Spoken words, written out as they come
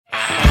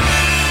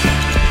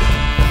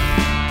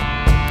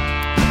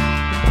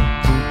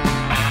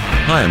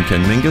Hi, I'm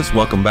Ken Mingus.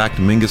 Welcome back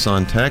to Mingus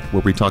on Tech,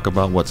 where we talk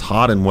about what's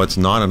hot and what's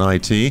not in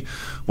IT.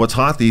 What's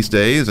hot these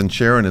days, and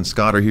Sharon and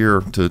Scott are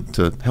here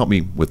to help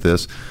me with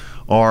this,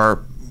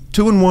 are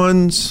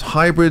 2-in-1s,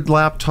 hybrid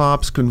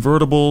laptops,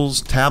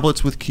 convertibles,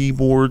 tablets with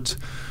keyboards,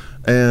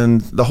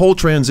 and the whole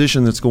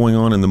transition that's going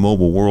on in the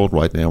mobile world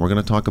right now. We're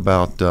going to talk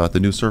about the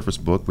new Surface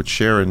Book, which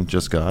Sharon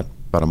just got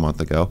about a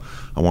month ago.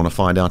 I want to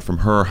find out from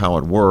her how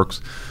it works.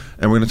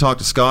 And we're going to talk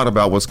to Scott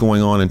about what's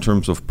going on in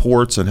terms of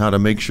ports and how to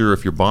make sure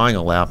if you're buying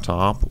a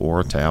laptop or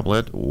a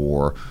tablet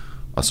or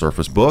a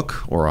Surface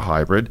Book or a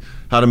hybrid,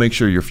 how to make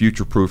sure you're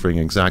future-proofing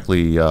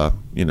exactly,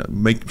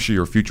 make sure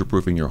you're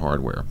future-proofing your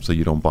hardware so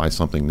you don't buy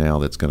something now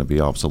that's going to be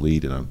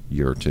obsolete in a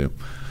year or two.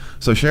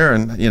 So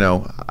Sharon,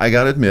 I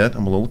got to admit,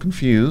 I'm a little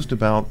confused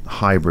about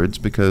hybrids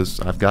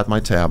because I've got my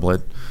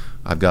tablet,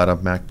 I've got a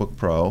MacBook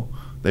Pro.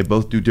 They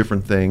both do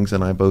different things,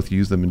 and I both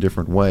use them in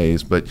different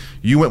ways. But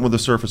you went with the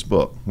Surface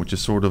Book, which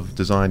is sort of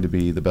designed to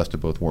be the best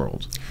of both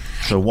worlds.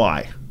 So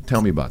why?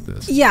 Tell me about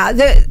this. Yeah,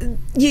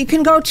 you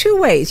can go two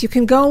ways. You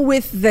can go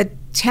with the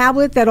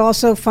tablet that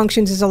also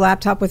functions as a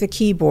laptop with a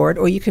keyboard,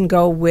 or you can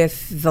go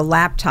with the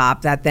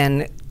laptop that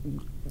then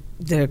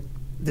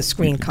the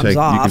screen comes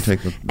off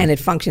and it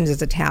functions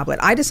as a tablet.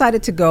 I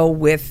decided to go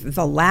with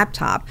the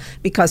laptop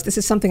because this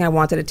is something I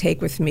wanted to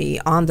take with me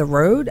on the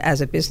road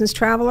as a business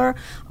traveler.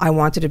 I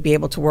wanted to be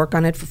able to work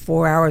on it for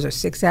 4 hours or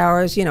 6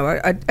 hours.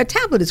 A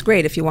tablet is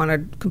great if you want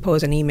to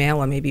compose an email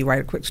or maybe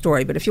write a quick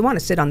story, but if you want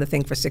to sit on the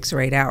thing for 6 or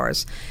 8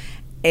 hours,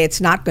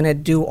 it's not going to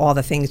do all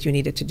the things you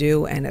need it to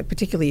do, and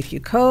particularly if you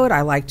code,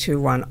 I like to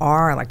run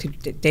R, I like to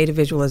do data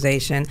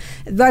visualization.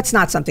 That's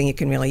not something you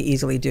can really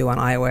easily do on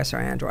iOS or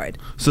Android.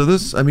 So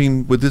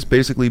would this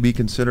basically be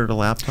considered a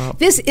laptop?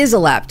 This is a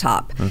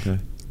laptop. Okay.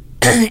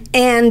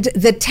 And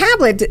the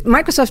tablet,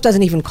 Microsoft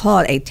doesn't even call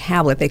it a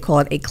tablet, they call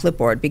it a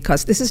clipboard,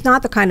 because this is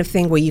not the kind of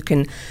thing where you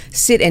can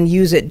sit and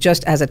use it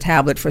just as a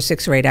tablet for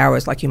 6 or 8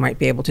 hours like you might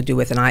be able to do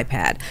with an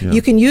iPad. Yeah.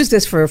 You can use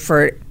this for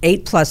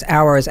 8+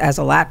 hours as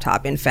a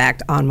laptop. In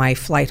fact, on my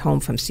flight home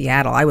from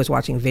Seattle, I was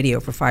watching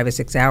video for 5 or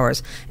 6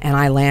 hours, and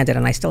I landed,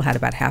 and I still had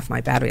about half my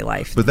battery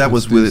life. But that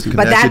was with it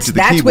connected to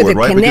the keyboard,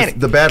 right? Because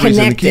the battery's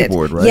in the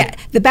keyboard, right? Yeah,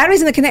 the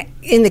battery's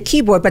in the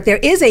keyboard, but there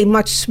is a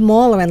much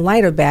smaller and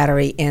lighter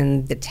battery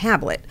in the tablet.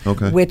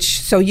 Okay.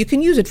 So you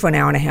can use it for an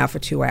hour and a half or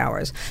 2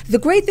 hours. The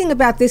great thing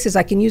about this is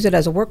I can use it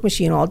as a work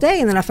machine all day,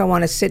 and then if I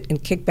want to sit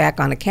and kick back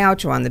on the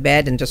couch or on the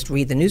bed and just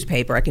read the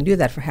newspaper, I can do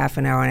that for half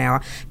an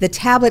hour. The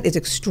tablet is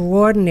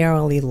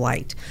extraordinarily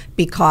light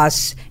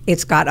because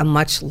it's got a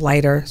much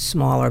lighter,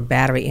 smaller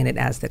battery in it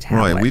as the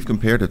tablet. Right, we've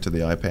compared it to the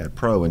iPad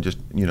Pro, and just,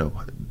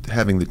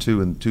 having the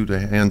two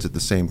hands at the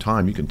same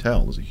time, you can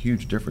tell there's a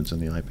huge difference in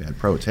the iPad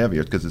Pro. It's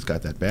heavier because it's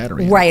got that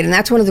battery. Right, and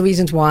that's one of the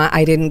reasons why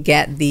I didn't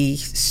get the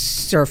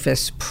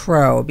Surface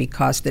Pro,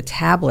 because the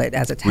tablet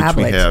as a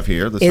tablet which we have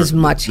here, is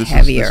much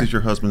heavier. This is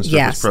your husband's Surface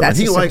yes, Pro. That's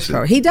and he likes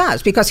Pro. it. He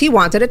does, because he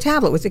wanted a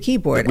tablet with a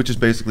keyboard. Which is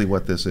basically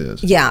what this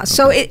is. Yeah, okay.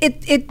 So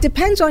it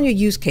depends on your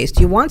use case.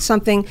 Do you want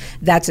something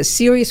that's a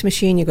serious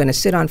machine you're going to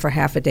sit on for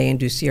half a day and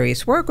do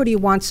serious work, or do you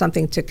want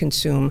something to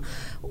consume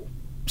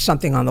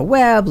something on the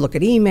web, look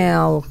at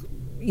email?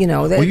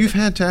 Well, you've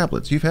had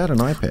tablets. You've had an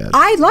iPad.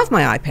 I love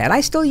my iPad. I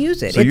still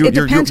use it. So you're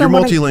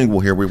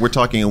multilingual here. We're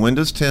talking a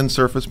Windows 10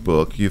 Surface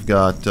Book. You've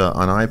got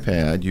an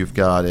iPad. You've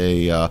got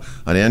an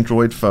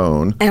Android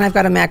phone. And I've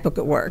got a MacBook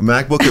at work.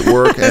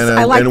 And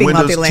a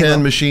Windows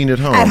 10 machine at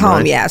home. At home,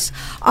 right? Yes.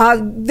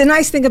 The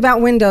nice thing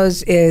about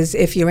Windows is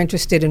if you're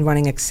interested in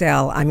running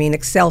Excel,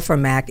 Excel for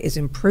Mac is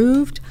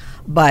improved,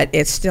 but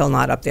it's still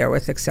not up there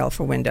with Excel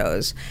for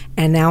Windows.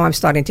 And now I'm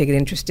starting to get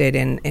interested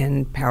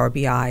in Power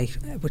BI,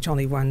 which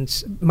only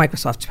runs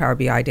Microsoft's Power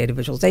BI data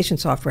visualization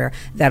software.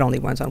 That only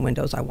runs on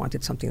Windows. I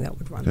wanted something that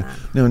would run that.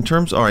 Now,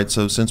 all right,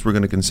 so since we're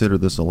going to consider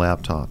this a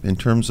laptop, in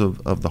terms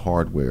of the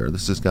hardware,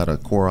 this has got a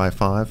Core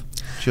i5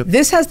 chip?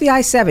 This has the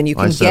i7. You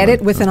can i7, get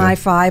it with an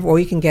i5, or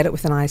you can get it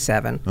with an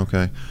i7.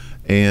 Okay.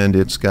 And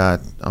it's got,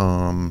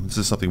 this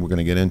is something we're going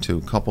to get into,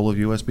 a couple of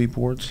USB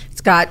ports?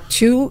 It's got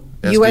two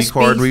SD USB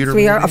card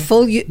reader, a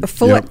full Yep.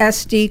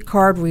 SD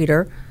card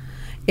reader.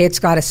 It's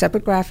got a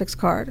separate graphics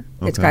card.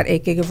 Okay. It's got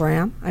 8 gig of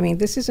RAM.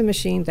 This is a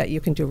machine that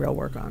you can do real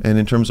work on. And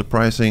in terms of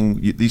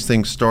pricing, these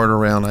things start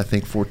around, I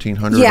think,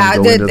 $1,400. Yeah,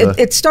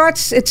 it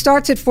starts at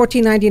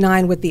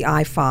 $1,499 with the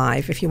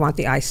i5. If you want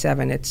the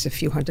i7, it's a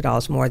few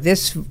 $100s more.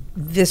 This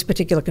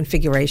particular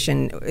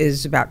configuration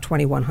is about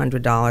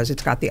 $2,100.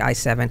 It's got the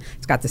i7.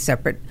 It's got the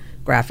separate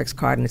graphics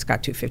card, and it's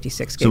got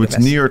 256 gig. So it's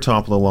near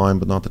top of the line,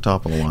 but not the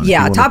top of the line.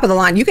 Yeah, top of the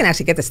line. You can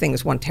actually get this thing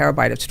as 1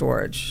 terabyte of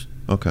storage.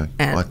 Okay.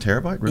 A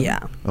terabyte, really?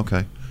 Yeah.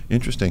 Okay.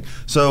 Interesting.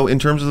 So in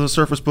terms of the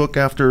Surface Book,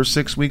 after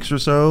 6 weeks or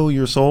so,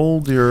 you're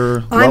sold?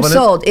 I'm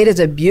sold. It is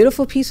a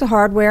beautiful piece of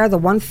hardware. The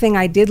one thing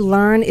I did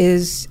learn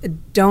is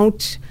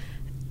don't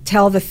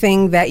tell the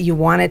thing that you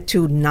want it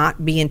to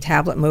not be in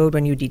tablet mode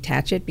when you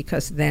detach it,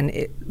 because then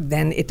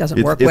it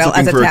doesn't work well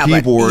as a tablet. It's looking for a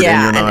keyboard,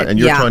 and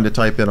you're trying to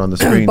type in on the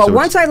screen. But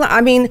once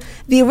I mean,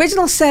 the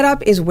original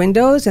setup is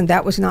Windows, and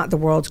that was not the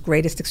world's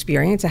greatest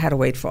experience. I had to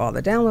wait for all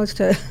the downloads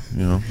to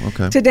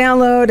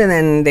download, and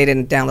then they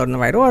didn't download in the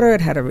right order.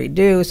 It had to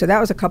redo. So that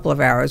was a couple of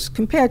hours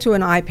compared to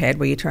an iPad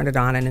where you turn it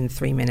on and in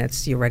 3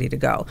 minutes you're ready to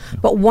go. Yeah.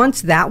 But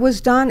once that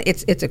was done,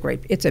 it's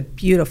a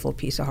beautiful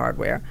piece of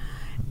hardware.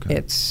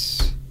 Okay.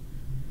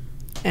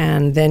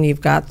 And then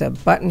you've got the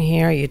button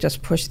here. You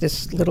just push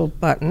this little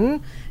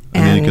button,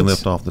 and then you can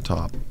lift off the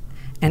top.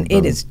 And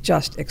it is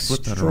just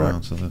flip that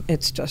around so that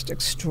it's just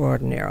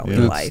extraordinarily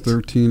light. It's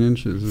 13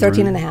 inches.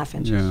 13 and a half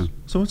inches. Yeah.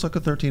 So it's like a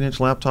 13-inch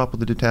laptop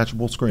with a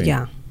detachable screen.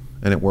 Yeah.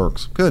 And it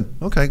works. Good.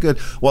 Okay, good.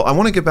 Well, I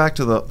want to get back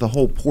to the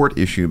whole port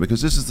issue,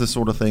 because this is the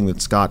sort of thing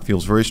that Scott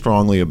feels very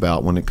strongly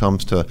about when it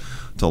comes to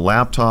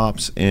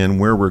laptops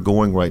and where we're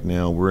going right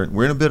now.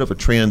 We're in a bit of a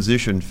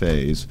transition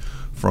phase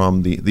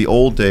from the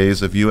old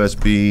days of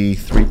USB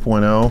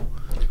 3.0.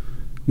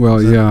 Well,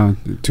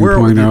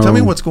 2.0. Tell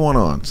me what's going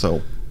on.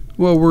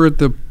 Well, we're at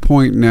the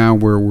point now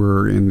where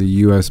we're in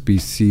the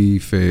USB-C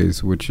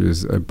phase, which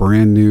is a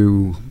brand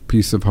new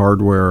piece of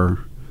hardware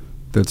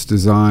that's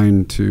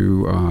designed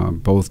to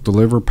both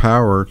deliver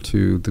power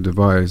to the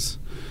device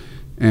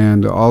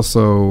and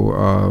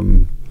also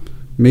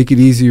make it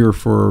easier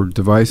for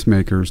device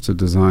makers to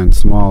design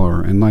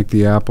smaller. And like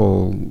the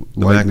Apple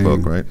Lightning,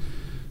 MacBook, right?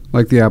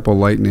 Like the Apple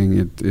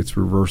Lightning, it's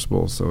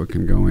reversible, so it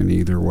can go in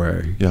either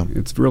way. Yeah.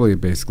 It's really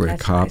basically a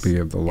copy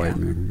of the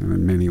Lightning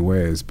in many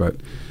ways, but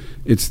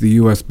it's the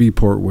USB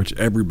port which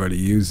everybody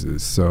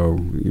uses. So,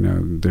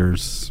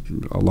 there's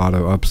a lot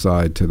of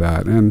upside to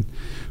that. And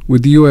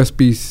with the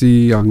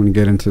USB-C, I'm going to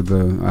get into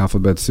the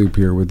alphabet soup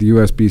here. With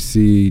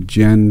USB-C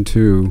Gen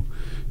 2,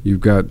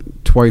 you've got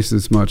twice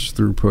as much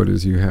throughput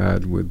as you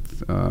had with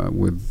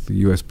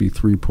the USB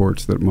 3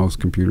 ports that most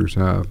computers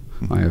have.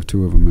 Mm-hmm. I have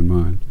 2 of them in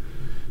mine.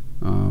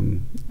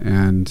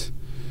 And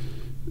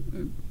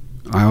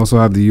I also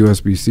have the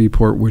USB-C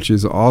port, which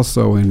is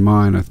also in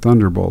mine a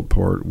Thunderbolt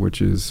port,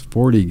 which is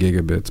 40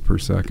 gigabits per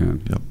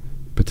second,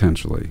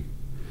 potentially.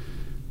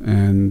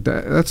 And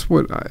that's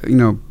what,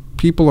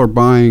 people are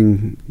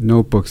buying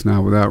notebooks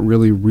now without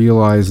really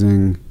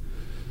realizing,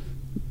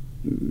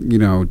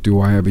 do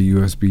I have a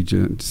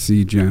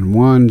USB-C Gen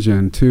 1,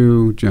 Gen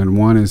 2? Gen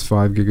 1 is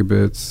 5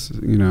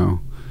 gigabits,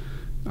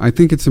 I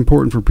think it's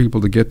important for people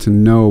to get to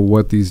know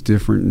what these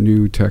different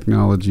new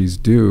technologies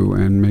do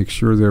and make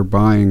sure they're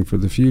buying for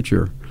the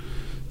future.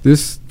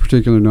 This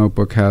particular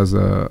notebook has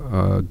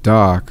a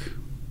dock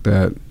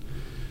that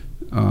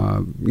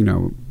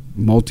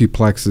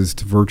multiplexes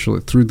to virtually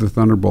through the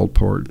Thunderbolt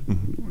port,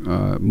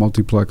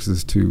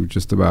 multiplexes to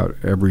just about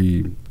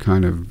every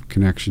kind of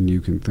connection you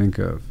can think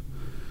of.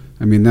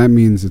 I mean, that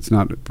means it's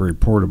not very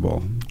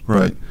portable.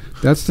 Right.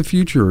 That's the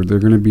future. There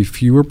are going to be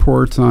fewer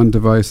ports on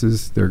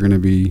devices. There are going to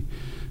be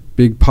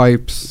big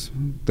pipes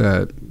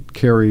that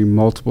carry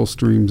multiple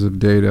streams of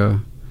data.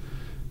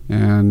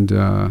 And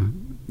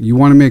you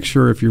want to make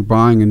sure if you're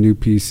buying a new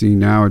PC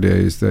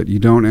nowadays that you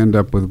don't end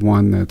up with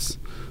one that's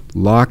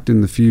locked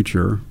in the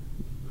future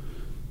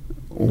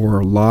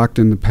or locked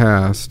in the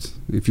past.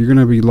 If you're going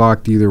to be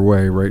locked either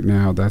way right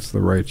now, that's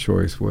the right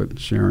choice. What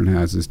Sharon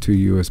has is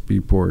 2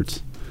 USB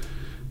ports.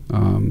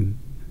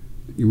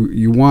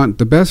 You want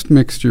the best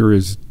mixture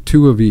is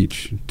 2 of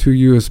each, 2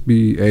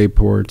 USB-A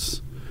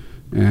ports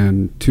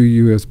and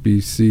 2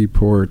 USB-C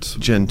ports.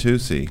 Gen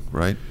 2C,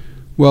 right?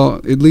 Well,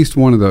 at least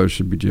one of those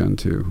should be Gen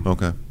 2.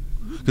 Okay.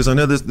 Because I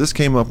know this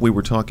came up, we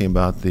were talking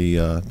about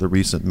the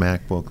recent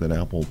MacBook that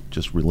Apple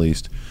just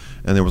released,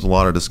 and there was a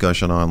lot of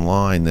discussion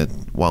online that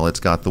while it's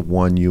got the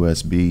one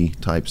USB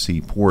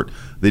Type-C port,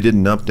 they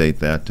didn't update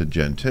that to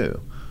Gen 2.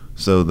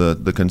 So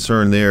the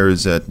concern there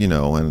is that,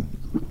 and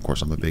of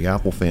course I'm a big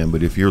Apple fan,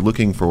 but if you're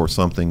looking for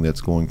something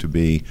that's going to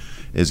be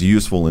as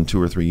useful in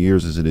 2 or 3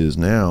 years as it is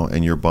now,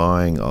 and you're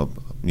buying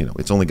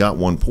it's only got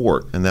one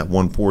port, and that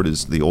one port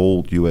is the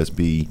old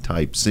USB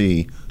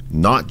Type-C,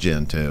 not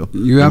Gen 2.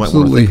 You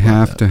absolutely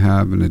have to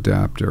have an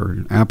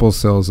adapter. Apple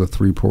sells a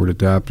 3-port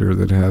adapter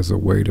that has a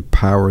way to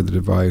power the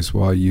device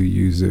while you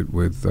use it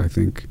with, I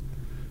think,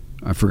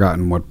 I've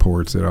forgotten what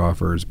ports it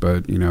offers,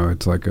 but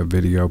it's like a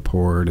video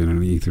port and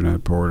an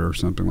Ethernet port or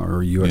something,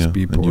 or a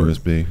USB port.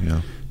 USB,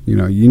 yeah.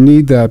 You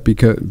need that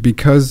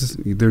because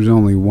there's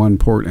only one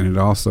port, and it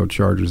also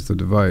charges the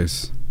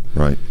device.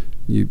 Right.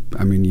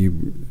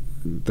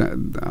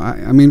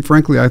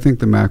 Frankly, I think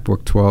the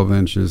MacBook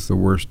 12-inch is the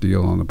worst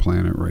deal on the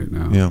planet right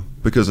now. Yeah,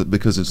 because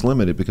it's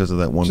limited because of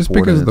that one just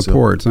port. Just because of the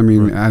ports.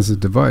 Right. As a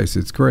device,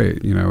 it's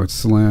great. It's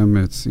slim,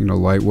 it's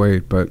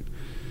lightweight, but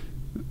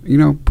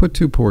put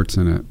 2 ports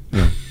in it.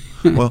 Yeah.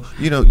 Well,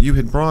 you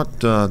had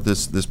brought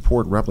this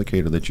port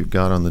replicator that you've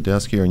got on the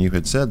desk here, and you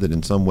had said that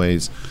in some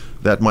ways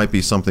that might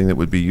be something that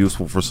would be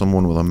useful for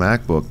someone with a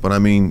MacBook. But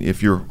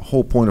if your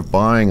whole point of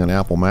buying an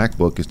Apple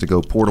MacBook is to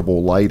go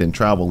portable, light, and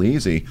travel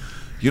easy,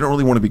 you don't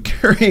really want to be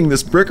carrying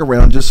this brick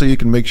around just so you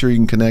can make sure you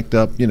can connect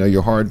up,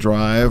 your hard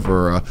drive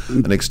or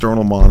an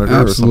external monitor.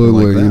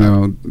 Absolutely. Or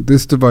something like that.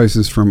 This device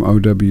is from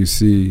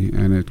OWC,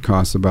 and it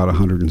costs about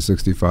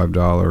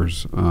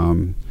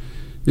 $165.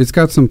 It's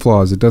got some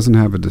flaws. It doesn't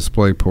have a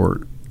display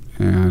port,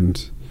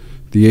 and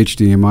the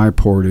HDMI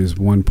port is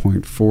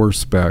 1.4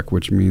 spec,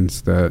 which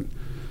means that,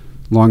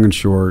 long and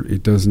short,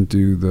 it doesn't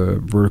do the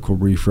vertical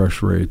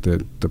refresh rate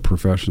that the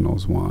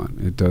professionals want.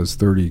 It does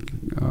 30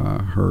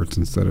 hertz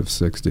instead of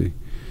 60.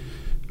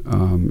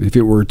 If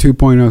it were a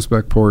 2.0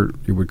 spec port,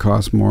 it would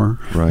cost more.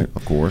 Right,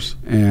 of course.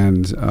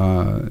 And,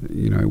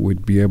 it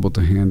would be able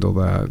to handle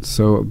that.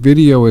 So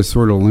video is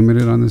sort of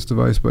limited on this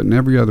device, but in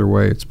every other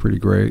way, it's pretty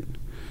great.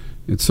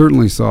 It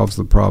certainly solves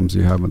the problems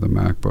you have with the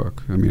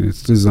MacBook. I mean,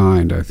 it's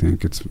designed, I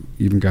think. It's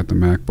even got the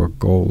MacBook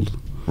Gold.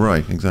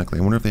 Right, exactly.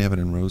 I wonder if they have it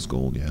in rose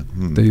gold yet.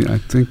 I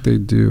think they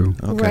do.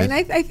 Okay. Right, and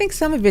I think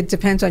some of it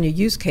depends on your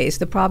use case.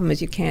 The problem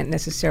is you can't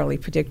necessarily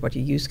predict what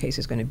your use case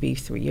is going to be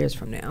 3 years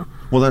from now.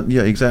 Well,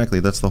 exactly.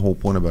 That's the whole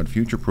point about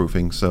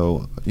future-proofing.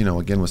 So,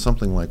 again, with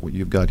something like what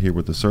you've got here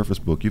with the Surface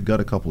Book, you've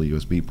got a couple of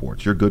USB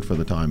ports. You're good for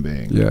the time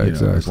being. Yeah,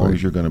 exactly. As long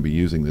as you're going to be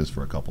using this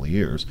for a couple of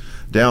years.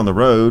 Down the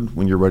road,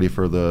 when you're ready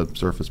for the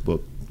Surface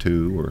Book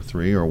 2 or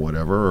 3 or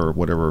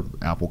whatever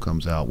Apple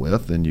comes out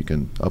with, then you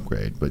can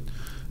upgrade. But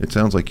it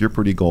sounds like you're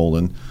pretty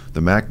golden. The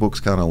MacBook's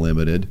kind of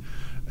limited.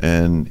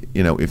 And,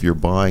 if you're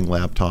buying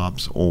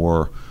laptops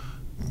or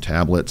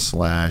tablets /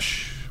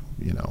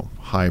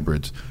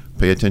 hybrids,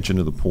 pay attention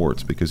to the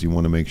ports because you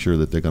want to make sure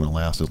that they're going to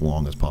last as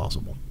long as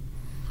possible.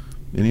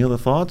 Any other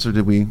thoughts, or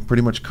did we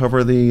pretty much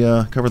cover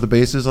the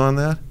bases on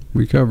that?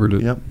 We covered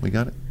it. Yep, we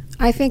got it.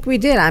 I think we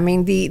did. I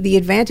mean, the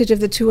advantage of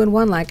the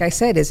 2-in-1, like I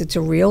said, is it's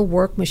a real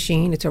work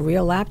machine. It's a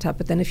real laptop.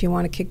 But then if you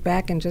want to kick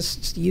back and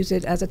just use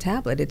it as a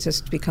tablet, it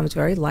just becomes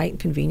very light and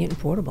convenient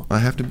and portable. I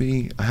have to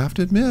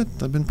admit,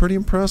 I've been pretty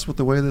impressed with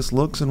the way this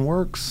looks and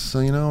works. So,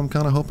 I'm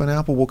kind of hoping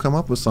Apple will come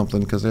up with something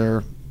because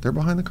they're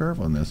behind the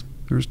curve on this.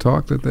 There's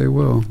talk that they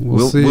will.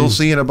 We'll see. We'll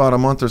see in about a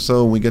month or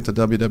so when we get to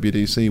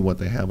WWDC what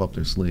they have up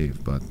their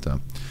sleeve. But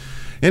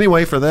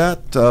anyway, for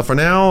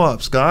now,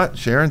 Scott,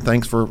 Sharon,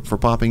 thanks for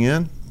popping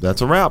in. That's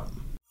a wrap.